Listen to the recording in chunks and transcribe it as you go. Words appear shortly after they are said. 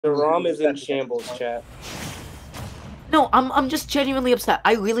The ROM is in shambles, chat. No, I'm just genuinely upset.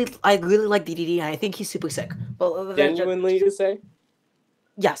 I really like DDD, and I think he's super sick. But genuinely, you say?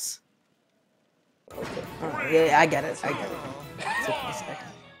 Yes. Okay. Yeah, I get it.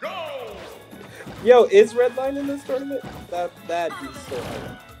 Yo, is Redline in this tournament? That'd be so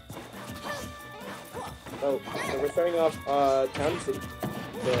hard. Oh, so we're starting off Town City.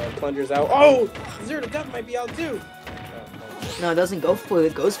 The plunger's out. Oh! Zero to Death might be out too! No, it doesn't go for it.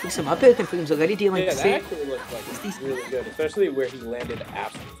 It goes for some up air confirms already dealing. Yeah, that actually looks like it's really good, especially where he landed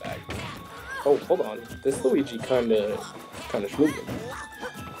after the fact. Oh, hold on. This Luigi kinda schmooping.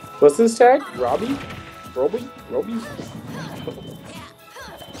 What's this tag? Robi?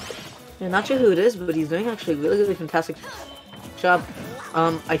 Yeah, not sure who it is, but he's doing actually really fantastic job.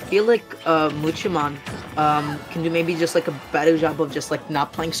 I feel like Moochoomon can do maybe just like a better job of just like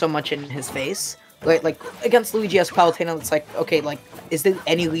not playing so much in his face. Right, like against Luigi as Palutena, it's like, okay, like, is there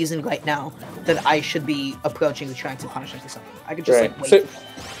any reason right now that I should be approaching or trying to punish him for something? I could just like wait.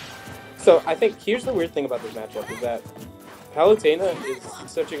 So I think here's the weird thing about this matchup is that Palutena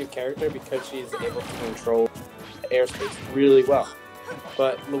is such a good character because she's able to control airspace really well.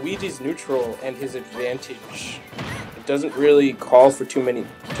 But Luigi's neutral and his advantage doesn't really call for too many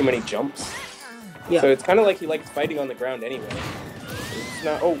jumps. Yeah. So it's kind of like he likes fighting on the ground anyway. It's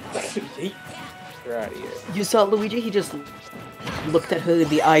not. Oh, you're out of here. You saw Luigi? He just looked at her in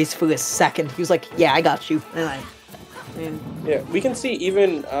the eyes for a second. He was like, "Yeah, I got you." Yeah, we can see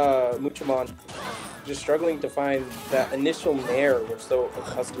even Moochoomon just struggling to find that initial nair we're so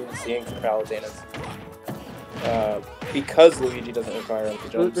accustomed to seeing from Palutena's. Because Luigi doesn't require him to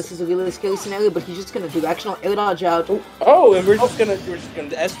jump. This is a really scary scenario, but he's just gonna directional air dodge out. Oh, and we're just gonna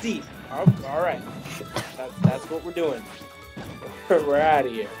SD. Oh, all right, that's what we're doing. We're out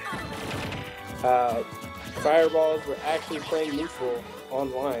of here. Fireballs. We're actually playing neutral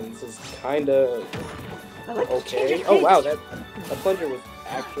online. This is kinda okay. Oh wow, that plunger was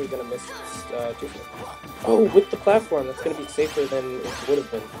actually gonna miss different. Oh, with the platform, that's gonna be safer than it would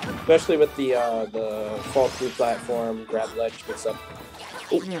have been, especially with the fall through platform, grab ledge mix up.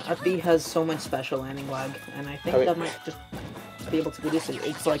 Oh. Yeah, FB has so much special landing lag, and I think that might just be able to reduce it.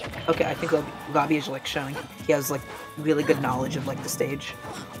 It's like, okay, I think Robi is like showing he has like really good knowledge of like the stage.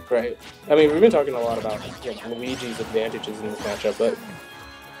 Right. I mean, we've been talking a lot about Luigi's advantages in this matchup, but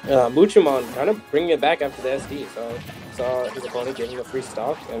Moochoomon kind of bringing it back after the SD. So saw his opponent giving him a free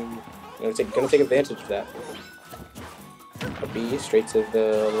stock, and gonna take advantage of that. A B straight to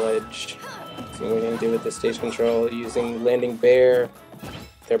the ledge. See what we're gonna do with the stage control using landing bear.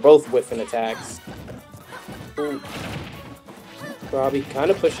 They're both whiffing attacks. Ooh. Robi kind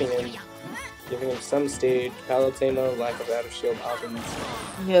of pushing in, giving him some stage. Palutena, lack of out of shield options.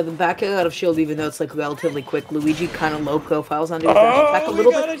 Yeah, the back out of shield, even though it's like relatively quick. Luigi kind of low profiles onto his attack a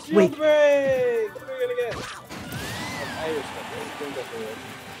little bit. Wait. Break! What are we gonna get? Irish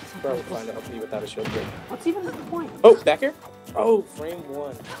probably fine to help you without a shield break. What's even the point? Oh, back here? Oh, frame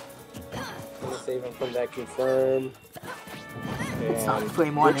one. Gonna save him from that confirm. It's not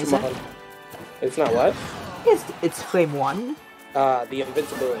frame one, is it? It's not what? It's frame one. The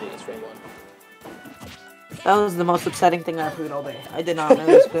invincibility is frame one. That was the most upsetting thing I've heard all day. I did not know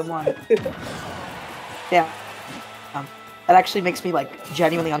it was frame one. Yeah. That actually makes me like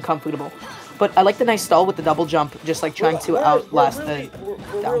genuinely uncomfortable. But I like the nice stall with the double jump, just like trying to outlast the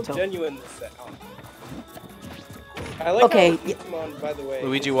down tilt. Genuine. I like how Pokemon, by the way,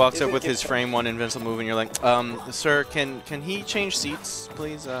 Luigi walks up with his frame one invincible move, and you're like, sir, can he change seats,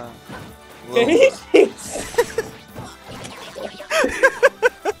 please? Can he change?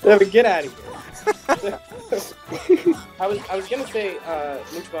 Get out of here. I was gonna say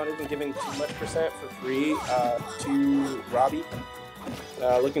Moochoomon isn't giving too much percent for free to Robi.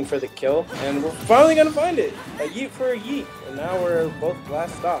 Looking for the kill, and we're finally gonna find it. A yeet for a yeet, and now we're both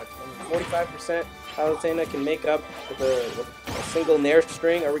last stock. 45%. Palutena can make up with a single nair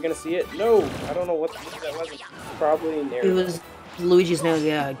string. Are we gonna see it? No, I don't know what that was. Probably nair. It was Luigi's nair.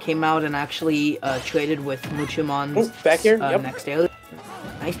 Yeah, came out and actually traded with Moochoomon's back here. Next air.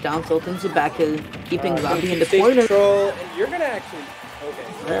 Nice down tilt into back air, keeping Robi in the corner. Control, and you're gonna actually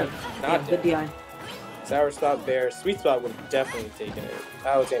not good DI. Sour spot bear. Sweet spot would have definitely taken it.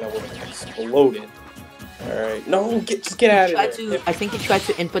 Palutena would have exploded. Alright. No, just get out of there. I think he tried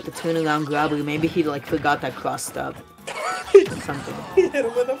to input the turnaround grabber. Maybe he like forgot that cross stop. Something. He hit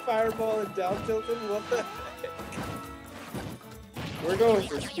him with a fireball and down tilted. What the heck? We're going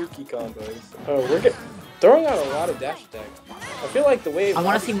for spooky combos. Oh, we're throwing out a lot of dash attack. I feel like the wave. I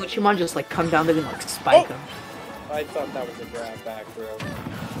want to see Moochoomon just like come down there and like spike him. I thought that was a grab back throw.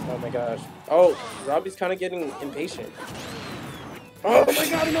 Oh my gosh. Oh, Robi's kind of getting impatient. Oh my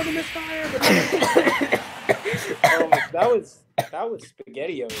god, another misfire! That was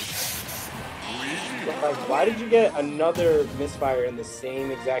SpaghettiOs. Like, why did you get another misfire in the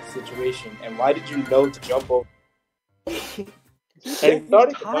same exact situation? And why did you know to jump over? And he thought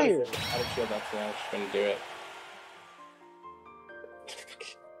he could punish him out of shield up smash when you do it.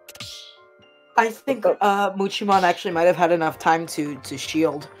 I think Moochoomon actually might have had enough time to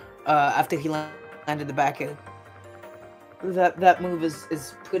shield after he landed the back air. That move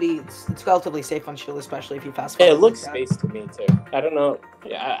is pretty. It's relatively safe on shield, especially if you fast forward. Yeah, it looks spaced to me too. I don't know.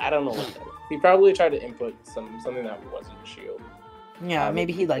 Yeah, I don't know what that is. He probably tried to input something that wasn't shield. Yeah,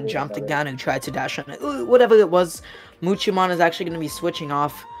 maybe he like jumped it down and tried to dash on it. Whatever it was, Moochoomon is actually going to be switching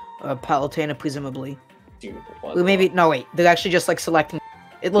off Palutena, presumably. Maybe no, wait. They're actually just like selecting.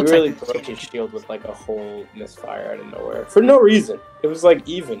 It looks really like broke his shield with like a whole misfire out of nowhere for no reason. It was like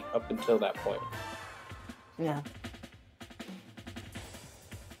even up until that point. Yeah.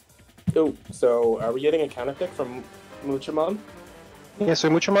 Oh, so are we getting a counter pick from Moochoomon? Yeah, so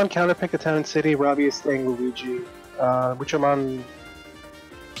Moochoomon counterpick a town and city, Robbie is staying Luigi. Moochoomon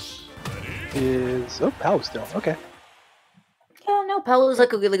is... Oh, Pal still. Okay. Yeah, no, Pal is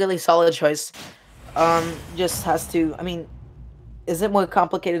like a really solid choice. Just has to... I mean, is it more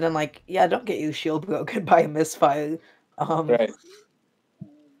complicated than like, yeah, don't get your shield broken by a misfire. Right.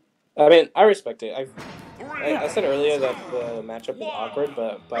 I mean, I respect it. I said earlier that the matchup is awkward,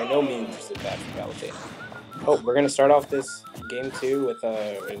 but by no means is it bad for Palutena. Oh, we're gonna start off this game 2 with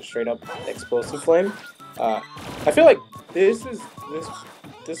a straight up explosive flame. I feel like this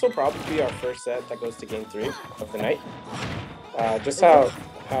will probably be our first set that goes to game 3 of the night. Just how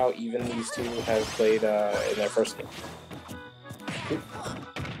even these two have played in their first game.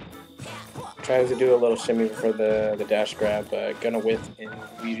 Tries to do a little shimmy for the dash grab, gonna whiff in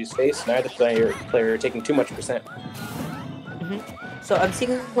Luigi's face. Neither player taking too much percent. So I'm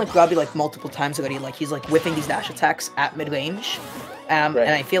seeing like Robbie like multiple times already. Like he's like whiffing these dash attacks at mid range, and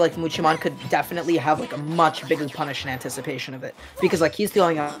I feel like Moochoomon could definitely have like a much bigger punish in anticipation of it because like he's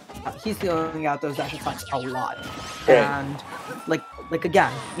throwing out those dash attacks a lot, and like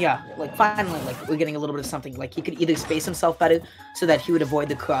again, yeah, like finally like we're getting a little bit of something. Like he could either space himself better so that he would avoid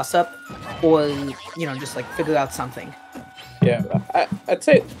the cross up, or just like figure out something. Yeah, I'd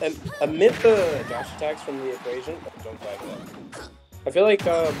say omit the dash attacks from the equation, but don't back that. I feel like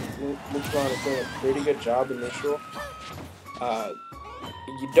Moochoomon is doing a pretty good job in neutral.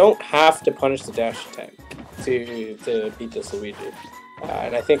 You don't have to punish the dash attack to beat this Luigi,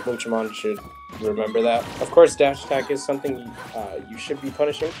 and I think Moochoomon should remember that. Of course, dash attack is something you should be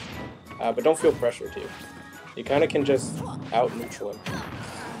punishing, but don't feel pressure to. You kind of can just out neutral him.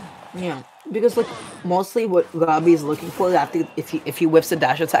 Yeah, because like mostly what Robbie's looking for after if he whiffs a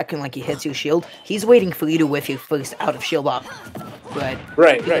dash attack and like he hits your shield, he's waiting for you to whiff your first out of shield up. But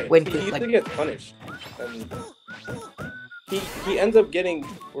right. When he like gets punished. And he ends up getting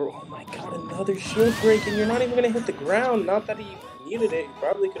oh my god, another shield break, and you're not even gonna hit the ground. Not that he needed it. He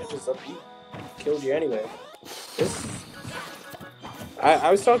probably could have just killed you anyway.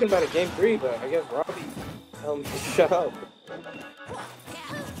 I was talking about it game 3, but I guess Robbie tell him to shut up.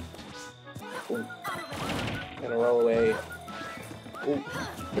 Ooh. Gonna roll away. Ooh.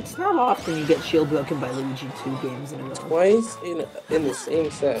 It's not often you get shield broken by Luigi 2 games in a row. Twice in the same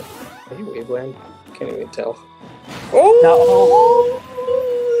set. Are you Waveland? Can't even tell. Oh! No.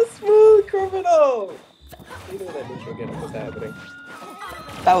 Smooth criminal! You knew that neutral get up was happening.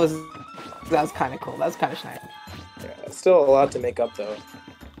 That was kind of cool. That was kind of shy. Yeah, still a lot to make up though.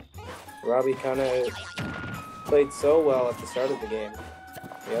 Robbie kind of played so well at the start of the game.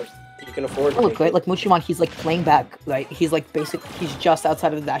 Yep. You can afford to look great. Like Moochoomon, he's like playing back, right? He's like he's just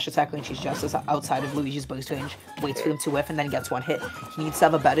outside of the dash attack range. He's just outside of Luigi's burst range. Waits for him to whiff and then gets one hit. He needs to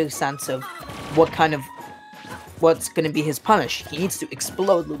have a better sense of what's going to be his punish. He needs to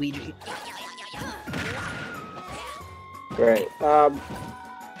explode Luigi. Right.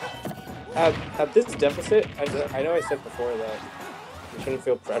 At this deficit, I know I said before that you shouldn't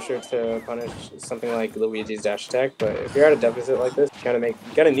feel pressure to punish something like Luigi's dash attack, but if you're at a deficit like this, you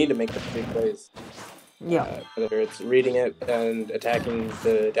gotta need to make the big plays. Yeah. Whether it's reading it and attacking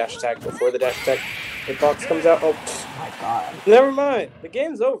the dash attack before the dash attack hitbox comes out. Oh my god. Never mind. The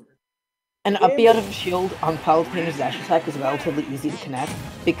game's over. And up B out of shield on Palutena's dash attack is relatively easy to connect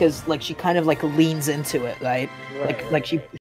because like she kind of like leans into it, right? Like she